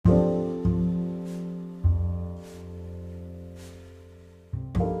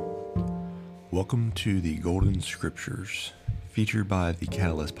Welcome to the Golden Scriptures, featured by the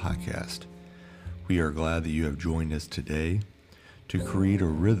Catalyst Podcast. We are glad that you have joined us today to create a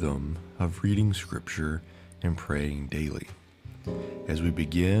rhythm of reading Scripture and praying daily. As we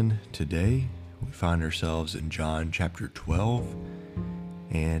begin today, we find ourselves in John chapter 12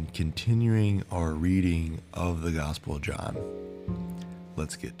 and continuing our reading of the Gospel of John.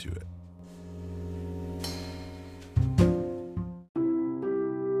 Let's get to it.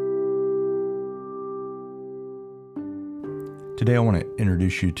 Today I want to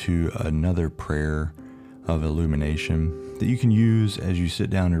introduce you to another prayer of illumination that you can use as you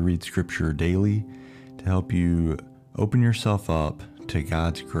sit down to read Scripture daily to help you open yourself up to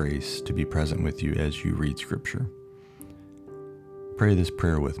God's grace to be present with you as you read Scripture. Pray this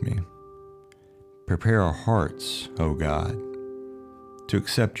prayer with me. Prepare our hearts, O God, to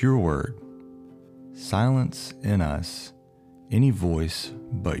accept your word. Silence in us any voice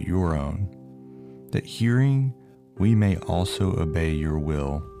but your own, that hearing we may also obey your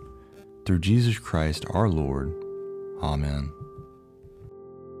will. Through Jesus Christ our Lord. Amen.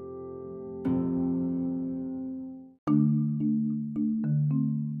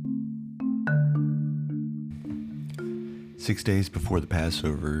 Six days before the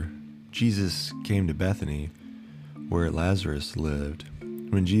Passover, Jesus came to Bethany, where Lazarus lived.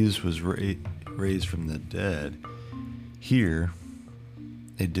 When Jesus was raised from the dead, here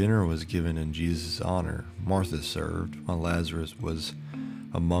a dinner was given in Jesus' honor. Martha served, while Lazarus was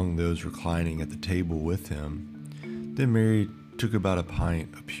among those reclining at the table with him. Then Mary took about a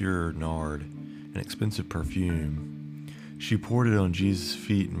pint of pure nard, an expensive perfume. She poured it on Jesus'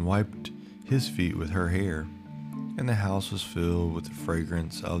 feet and wiped his feet with her hair, and the house was filled with the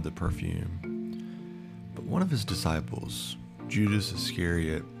fragrance of the perfume. But one of his disciples, Judas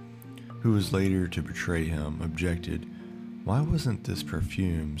Iscariot, who was later to betray him, objected, "Why wasn't this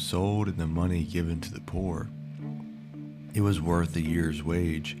perfume sold and the money given to the poor? It was worth a year's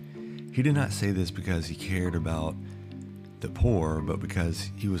wage." He did not say this because he cared about the poor, but because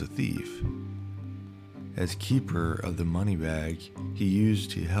he was a thief. As keeper of the money bag, he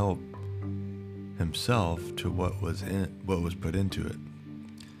used to help himself to what was put into it.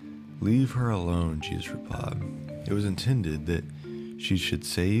 "Leave her alone," Jesus replied. "It was intended that she should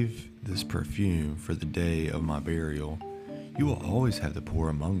save this perfume for the day of my burial. You will always have the poor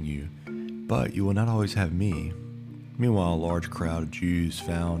among you, but you will not always have me." Meanwhile, a large crowd of Jews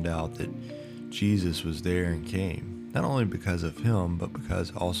found out that Jesus was there and came, not only because of him, but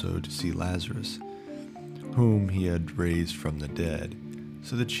because also to see Lazarus, whom he had raised from the dead.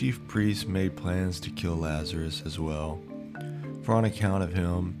 So the chief priests made plans to kill Lazarus as well, for on account of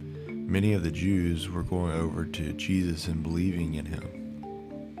him, many of the Jews were going over to Jesus and believing in him.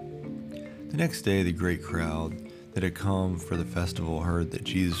 The next day, the great crowd that had come for the festival heard that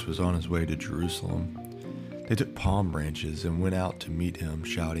Jesus was on his way to Jerusalem. They took palm branches and went out to meet him,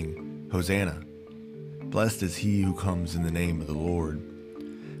 shouting, "Hosanna! Blessed is he who comes in the name of the Lord.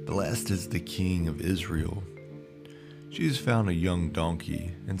 Blessed is the King of Israel." Jesus found a young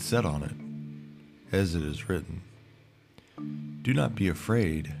donkey and sat on it, as it is written, "Do not be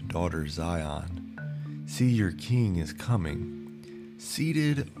afraid, daughter Zion. See, your king is coming,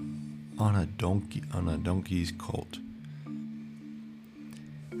 seated on a donkey's colt."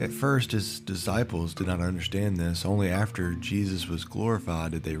 At first, his disciples did not understand this. Only after Jesus was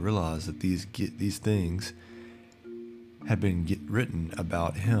glorified did they realize that these things had been written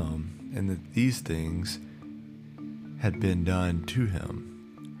about him, and that these things had been done to him.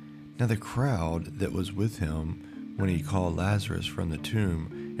 Now the crowd that was with him when he called Lazarus from the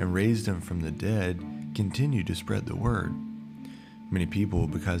tomb and raised him from the dead continued to spread the word. Many people,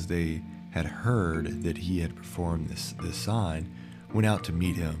 because they had heard that he had performed this sign, went out to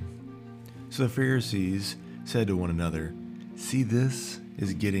meet him. So the Pharisees said to one another, "See, this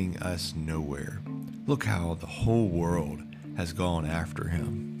is getting us nowhere. Look how the whole world has gone after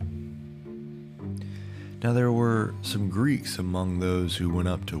him." Now there were some Greeks among those who went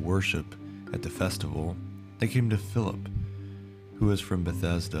up to worship at the festival. They came to Philip, who was from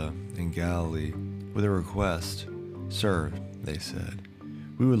Bethsaida in Galilee, with a request. "Sir," they said,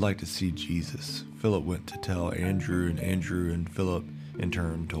 "we would like to see Jesus." Philip went to tell Andrew, and Andrew and Philip in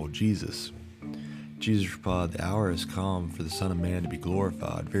turn told Jesus. Jesus replied, "The hour has come for the Son of Man to be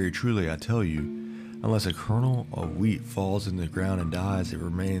glorified. Very truly I tell you, unless a kernel of wheat falls in the ground and dies, it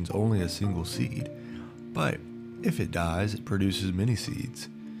remains only a single seed. But if it dies, it produces many seeds.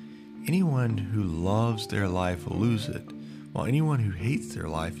 Anyone who loves their life will lose it, while anyone who hates their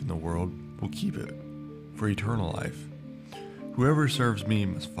life in the world will keep it for eternal life. Whoever serves me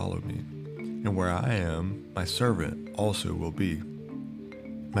must follow me, and where I am, my servant also will be.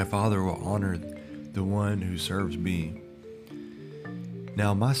 My Father will honor the one who serves me.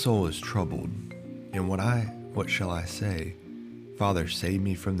 Now my soul is troubled, and what shall I say? Father, save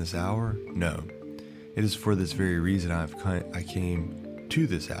me from this hour? No, it is for this very reason I came to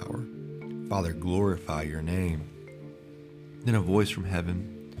this hour. Father, glorify your name. Then a voice from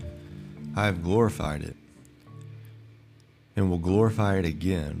heaven, I have glorified it, and will glorify it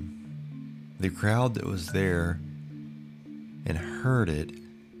again. The crowd that was there and heard it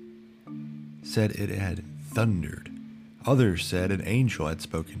said it had thundered. Others said an angel had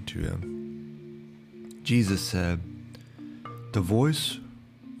spoken to him. Jesus said, the voice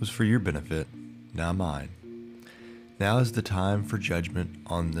was for your benefit, not mine. Now is the time for judgment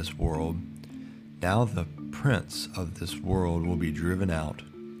on this world. Now the prince of this world will be driven out.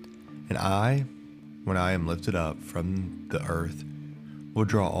 And I, when I am lifted up from the earth, will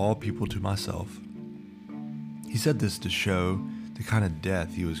draw all people to myself. He said this to show the kind of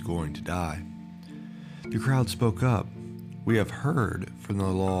death he was going to die. The crowd spoke up. We have heard from the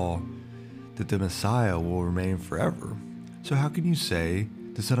law that the Messiah will remain forever. So how can you say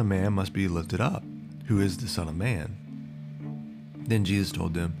the Son of Man must be lifted up? Who is the Son of Man? Then Jesus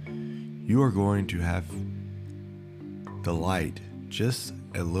told them, you are going to have the light just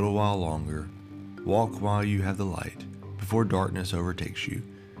a little while longer. Walk while you have the light, before darkness overtakes you.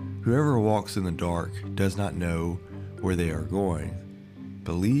 Whoever walks in the dark does not know where they are going.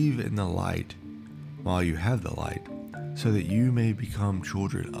 Believe in the light while you have the light, so that you may become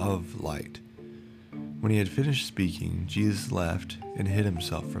children of light. When he had finished speaking, Jesus left and hid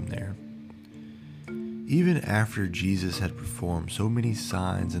himself from there. Even after Jesus had performed so many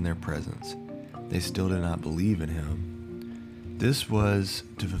signs in their presence, they still did not believe in him. This was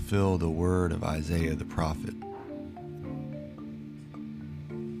to fulfill the word of Isaiah the prophet.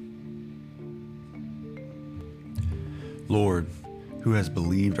 Lord, who has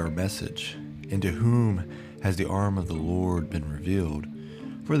believed our message, and to whom has the arm of the Lord been revealed?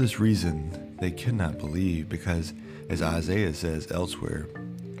 For this reason they cannot believe, because, as Isaiah says elsewhere,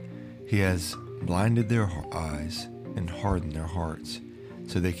 he has blinded their eyes and hardened their hearts,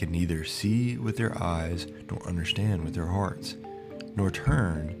 so they can neither see with their eyes nor understand with their hearts, nor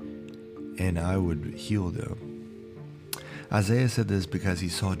turn, and I would heal them. Isaiah said this because he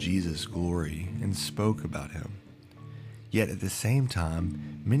saw Jesus' glory and spoke about him. Yet at the same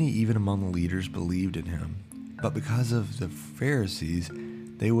time, many even among the leaders believed in him. But because of the Pharisees,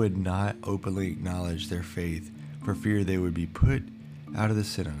 they would not openly acknowledge their faith for fear they would be put out of the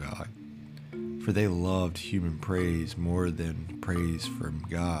synagogue. For they loved human praise more than praise from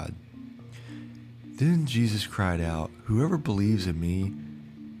God. Then Jesus cried out, whoever believes in me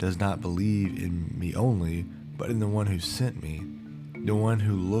does not believe in me only, but in the one who sent me. The one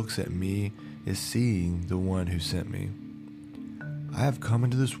who looks at me is seeing the one who sent me. I have come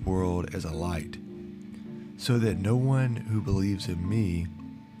into this world as a light, so that no one who believes in me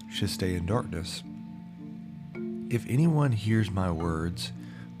should stay in darkness. If anyone hears my words,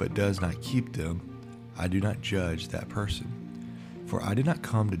 but does not keep them, I do not judge that person. For I did not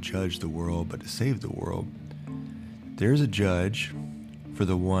come to judge the world, but to save the world. There is a judge for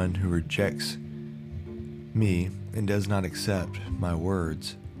the one who rejects me and does not accept my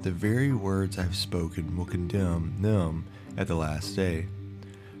words. The very words I have spoken will condemn them at the last day.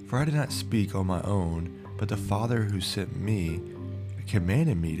 For I did not speak on my own, but the Father who sent me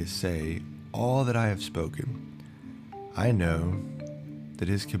commanded me to say all that I have spoken. I know that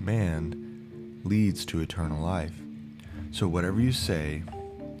his command leads to eternal life. So whatever you say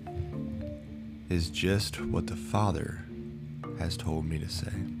is just what the Father has told me to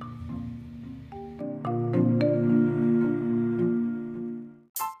say.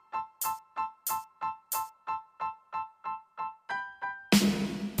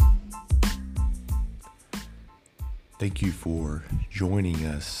 Thank you for joining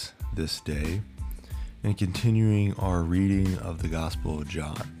us this day and continuing our reading of the Gospel of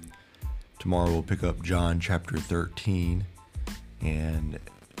John. Tomorrow we'll pick up John chapter 13, and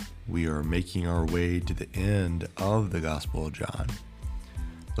we are making our way to the end of the Gospel of John.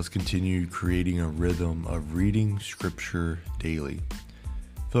 Let's continue creating a rhythm of reading Scripture daily.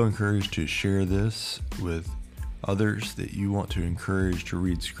 Feel encouraged to share this with others that you want to encourage to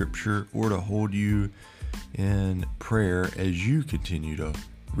read Scripture or to hold you in prayer as you continue to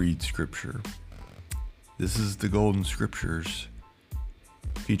read Scripture. This is the Golden Scriptures,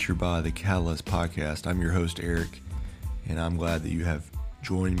 featured by the Catalyst Podcast. I'm your host, Eric, and I'm glad that you have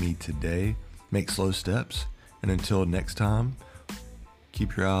joined me today. Make slow steps, and until next time,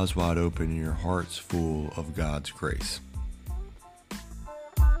 keep your eyes wide open and your hearts full of God's grace.